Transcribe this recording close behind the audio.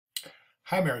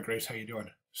Hi, Mary Grace. How you doing?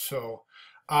 So,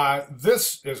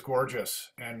 this is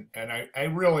gorgeous, and I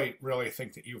really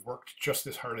think that you've worked just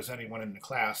as hard as anyone in the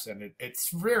class, and it's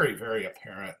very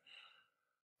apparent.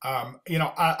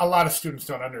 A lot of students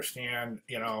don't understand.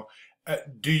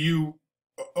 Do you?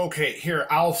 Okay, here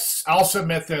I'll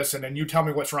submit this, and then you tell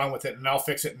me what's wrong with it, and I'll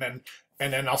fix it,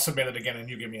 and then I'll submit it again, and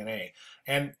you give me an A.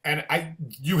 And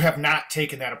you have not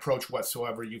taken that approach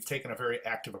whatsoever. You've taken a very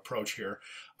active approach here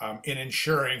in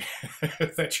ensuring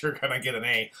that you're going to get an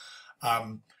A.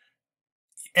 Um,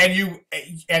 and you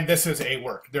and this is A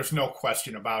work. There's no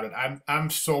question about it. I'm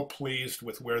so pleased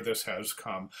with where this has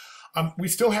come. We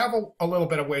still have a little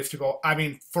bit of ways to go. I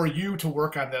mean, for you to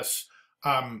work on this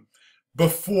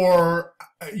before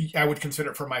I would consider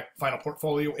it for my final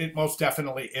portfolio, it most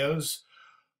definitely is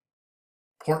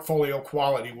portfolio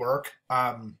quality work.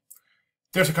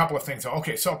 There's a couple of things.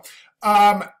 Okay, so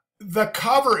um, the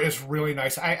cover is really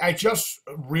nice. I just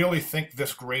really think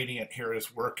this gradient here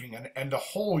is working, and the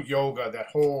whole yoga, that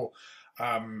whole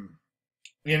um,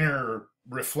 inner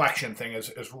reflection thing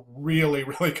is really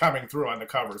coming through on the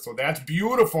cover. So that's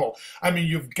beautiful. I mean,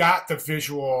 you've got the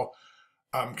visual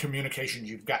communication,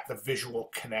 you've got the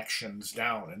visual connections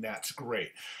down, and that's great.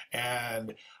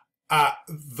 And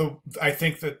the I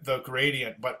think that the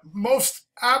gradient, but most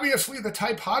obviously the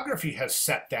typography has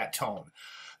set that tone.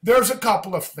 There's a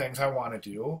couple of things I want to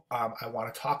do. I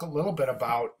want to talk a little bit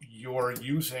about your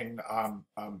using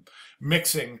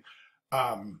mixing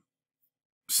um,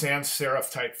 sans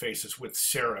serif typefaces with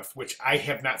serif, which I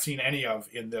have not seen any of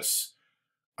in this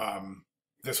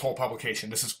whole publication.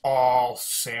 This is all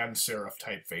sans serif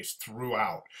typeface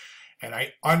throughout. And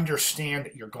I understand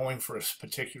that you're going for a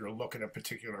particular look and a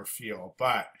particular feel,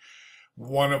 but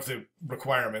one of the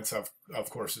requirements of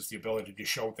course, is the ability to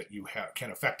show that you can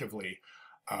effectively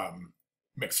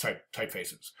mix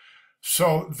typefaces.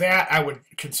 So that I would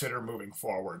consider moving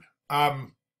forward.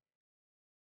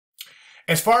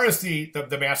 As far as the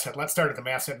masthead, let's start at the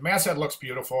masthead. Masthead looks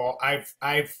beautiful. I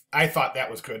thought that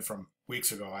was good from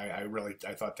weeks ago. I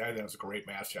thought that was a great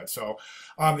masthead. So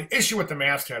the issue with the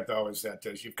masthead though is that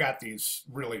you've got these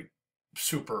really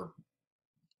super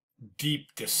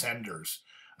deep descenders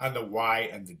on the Y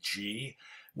and the G,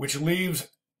 which leaves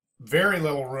very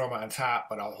little room on top,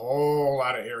 but a whole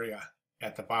lot of area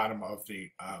at the bottom of the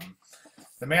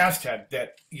masthead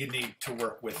that you need to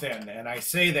work within. And I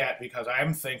say that because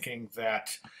I'm thinking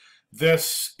that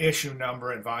this issue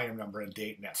number and volume number and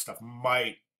date and that stuff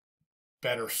might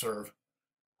better serve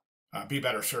be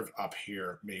better served up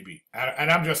here, maybe.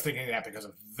 And I'm just thinking that because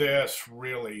of this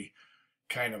really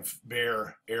kind of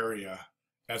bare area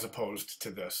as opposed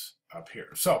to this up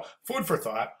here. So food for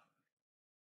thought.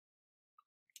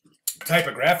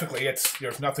 Typographically,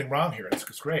 there's nothing wrong here. It's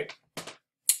great.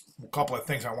 A couple of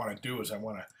things I want to do is I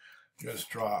want to just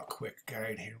draw a quick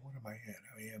guide here. What am I in?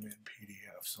 I am in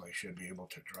PDF, so I should be able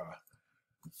to draw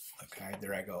a guide.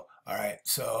 There I go. All right,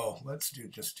 so let's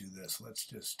just do this. Let's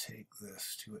just take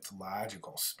this to its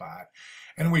logical spot,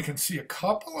 and we can see a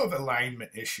couple of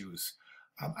alignment issues.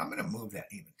 I'm going to move that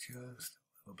even just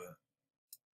a little bit.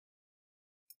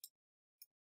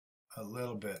 A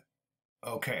little bit.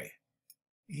 Okay,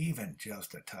 even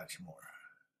just a touch more.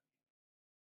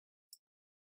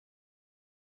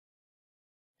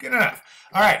 Good enough.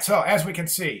 All right, so as we can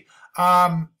see,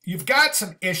 you've got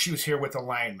some issues here with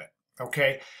alignment.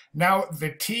 Okay, now the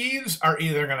T's are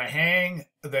either going to hang,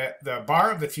 the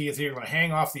bar of the T is either going to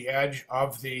hang off the edge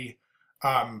of the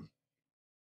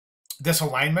this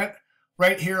alignment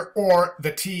right here, or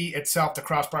the T itself, the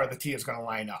crossbar of the T is going to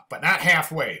line up, but not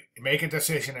halfway. You make a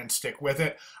decision and stick with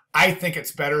it. I think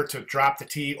it's better to drop the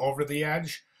T over the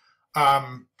edge.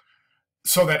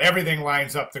 So that everything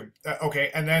lines up. Okay,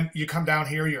 and then you come down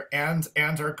here, your ends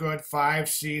are good, 5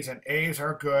 C's and A's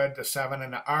are good, the 7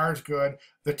 and the R's good,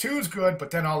 the 2's good,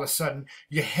 but then all of a sudden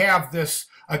you have this,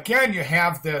 again, you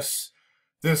have this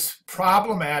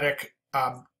problematic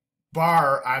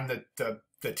bar on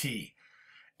the T.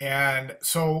 And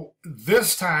so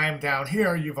this time down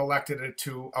here, you've elected it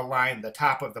to align the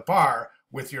top of the bar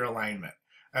with your alignment,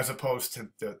 as opposed to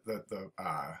the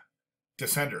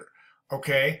descender.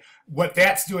 Okay, what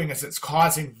that's doing is it's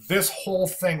causing this whole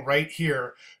thing right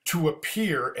here to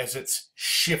appear as it's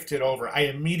shifted over. I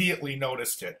immediately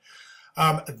noticed it.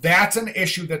 That's an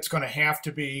issue that's going to have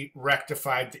to be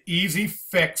rectified. The easy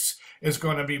fix is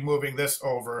going to be moving this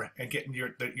over and getting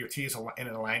your T's in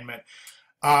alignment.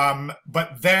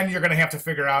 But then you're going to have to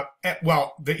figure out,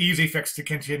 well, the easy fix to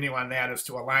continue on that is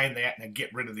to align that and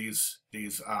get rid of these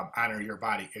honor your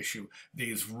body issue,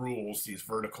 these rules, these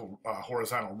vertical,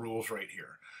 horizontal rules right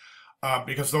here,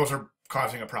 because those are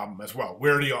causing a problem as well.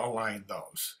 Where do you align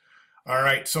those? All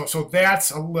right, so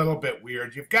that's a little bit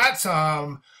weird. You've got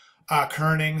some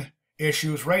kerning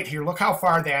issues right here. Look how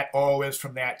far that O is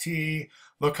from that T.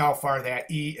 Look how far that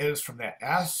E is from that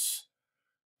S.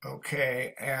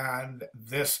 Okay, and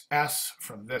this S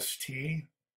from this T.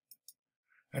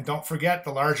 And don't forget,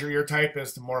 the larger your type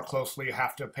is, the more closely you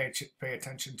have to pay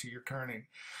attention to your kerning.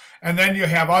 And then you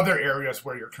have other areas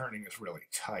where your kerning is really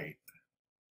tight,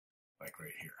 like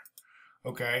right here.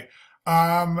 Okay,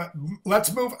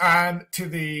 let's move on to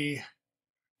the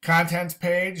contents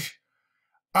page.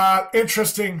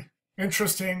 Interesting.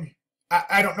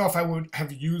 I don't know if I would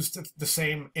have used the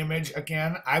same image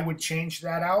again. I would change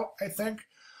that out, I think,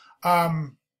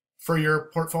 for your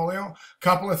portfolio.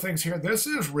 Couple of things here. This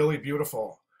is really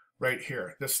beautiful right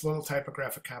here. This little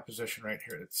typographic composition right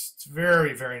here. It's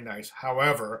very, very nice.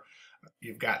 However,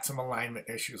 you've got some alignment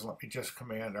issues. Let me just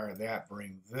Command R that,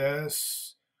 bring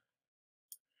this.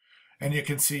 And you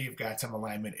can see you've got some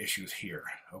alignment issues here.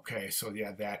 Okay, so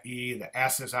yeah, that E, the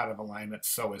S is out of alignment,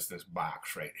 so is this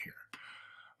box right here.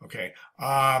 Okay,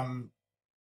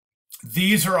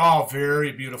 these are all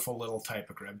very beautiful little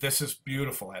typograph. This is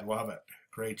beautiful, I love it.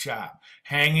 Great job.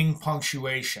 Hanging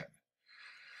punctuation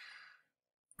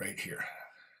right here,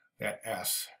 that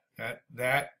S.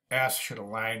 That S should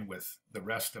align with the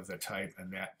rest of the type,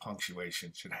 and that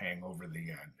punctuation should hang over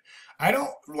the end. I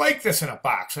don't like this in a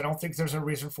box. I don't think there's a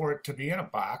reason for it to be in a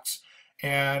box.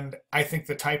 And I think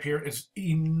the type here is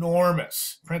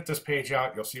enormous. Print this page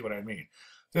out, you'll see what I mean.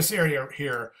 This area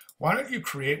here, why don't you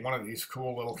create one of these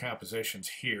cool little compositions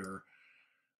here?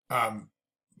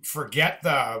 Forget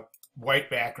the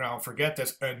white background, forget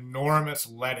this enormous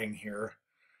leading here,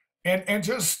 and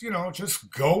just,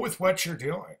 just go with what you're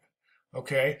doing.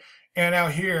 Okay, and now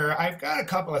here I've got a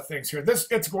couple of things here.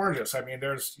 It's gorgeous. I mean,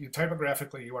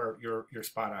 typographically you're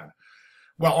spot on.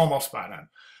 Well, almost spot on.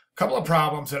 A couple of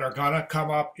problems that are gonna come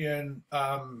up in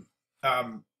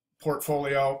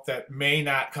portfolio that may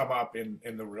not come up in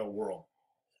the real world.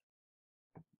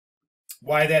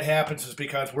 Why that happens is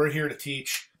because we're here to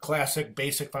teach classic,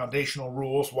 basic, foundational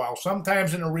rules, while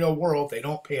sometimes in the real world they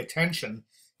don't pay attention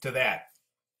to that.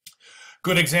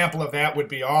 Good example of that would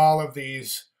be all of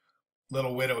these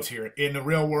little widows here. In the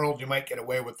real world, you might get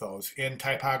away with those. In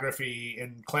typography,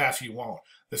 in class, you won't.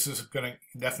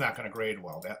 That's not gonna grade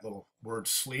well. That little word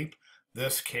sleep,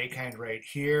 this K kind right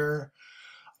here.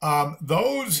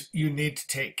 Those you need to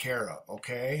take care of,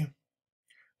 okay?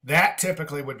 That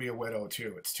typically would be a widow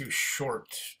too. It's too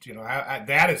short.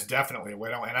 That is definitely a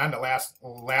widow. And on the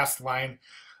last line,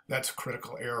 that's a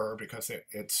critical error because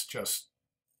it's just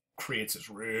creates this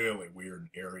really weird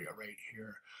area right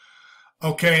here.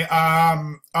 Okay,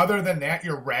 other than that,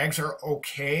 your rags are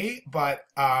okay, but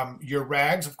your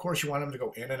rags, of course, you want them to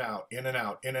go in and out, in and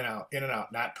out, in and out, in and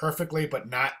out. Not perfectly, but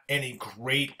not any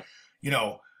great,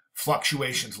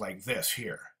 fluctuations like this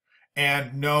here.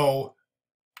 And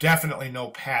definitely no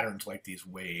patterns like these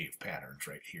wave patterns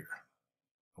right here.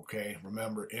 Okay,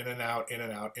 remember, in and out, in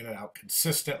and out, in and out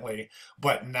consistently,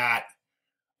 but not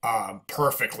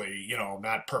perfectly,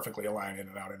 not perfectly aligned in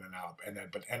and out, and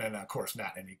then of course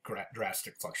not any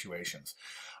drastic fluctuations.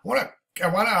 I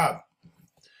want to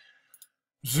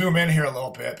zoom in here a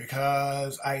little bit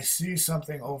because I see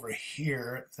something over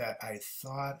here that I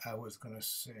thought I was going to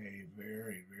say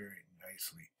very, very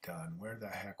nicely done. Where the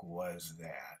heck was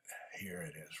that? Here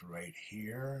it is, right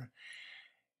here.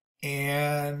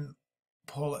 And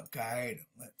Bullet guide,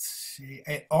 let's see.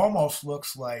 It almost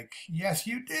looks like, yes,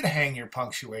 you did hang your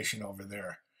punctuation over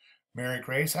there. Mary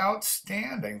Grace,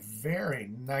 outstanding. Very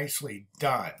nicely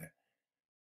done.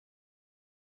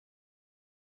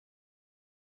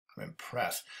 I'm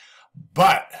impressed.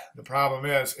 But the problem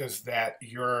is that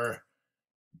your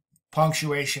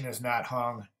punctuation is not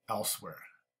hung elsewhere,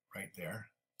 right there.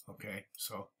 Okay,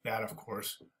 so that, of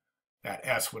course, that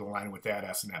S would align with that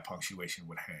S and that punctuation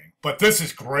would hang. But this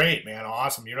is great, man.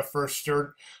 Awesome. You're the first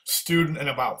student in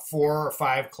about 4 or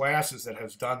 5 classes that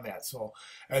has done that. So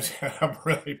I'm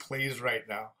really pleased right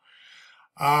now.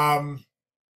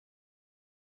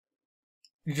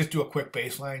 You just do a quick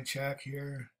baseline check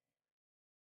here.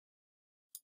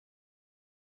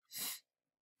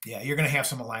 Yeah, you're going to have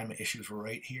some alignment issues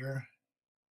right here.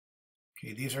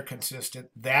 Okay, these are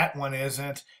consistent. That one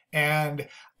isn't. And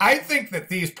I think that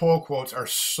these pull quotes are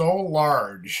so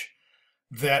large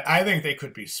that I think they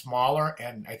could be smaller,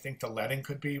 and I think the leading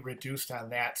could be reduced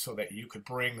on that so that you could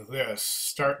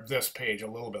start this page a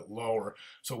little bit lower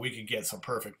so we could get some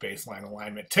perfect baseline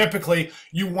alignment. Typically,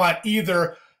 you want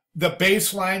either the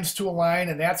baselines to align,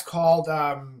 and that's called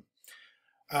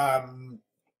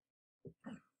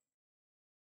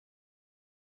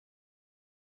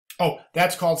Oh,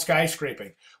 that's called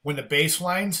skyscraping. When the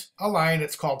baselines align,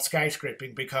 it's called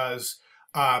skyscraping because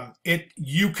it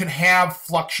you can have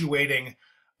fluctuating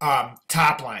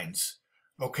top lines.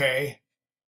 Okay.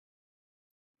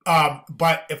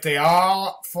 But if they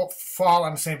all fall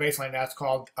on the same baseline, that's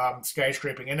called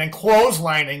skyscraping. And then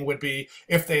clotheslining would be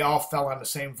if they all fell on the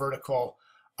same vertical,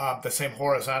 the same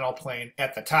horizontal plane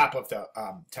at the top of the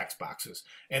text boxes,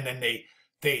 and then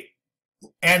they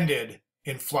ended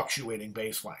in fluctuating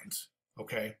baselines.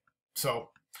 Okay, so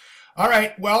all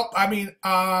right. Well, I mean,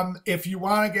 if you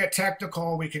want to get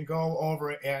technical, we can go over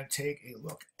and take a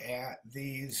look at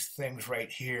these things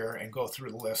right here and go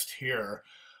through the list here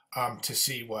to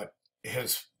see what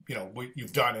has what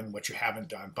you've done and what you haven't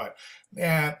done. But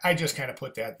I just kind of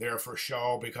put that there for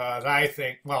show because I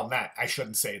think, well, not I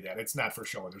shouldn't say that. It's not for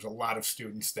show. There's a lot of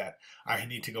students that I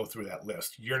need to go through that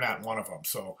list. You're not one of them.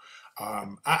 So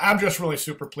I'm just really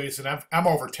super pleased, and I'm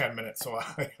over 10 minutes, so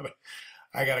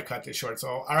I got to cut this short.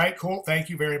 So all right, cool. Thank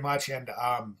you very much, and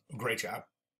great job.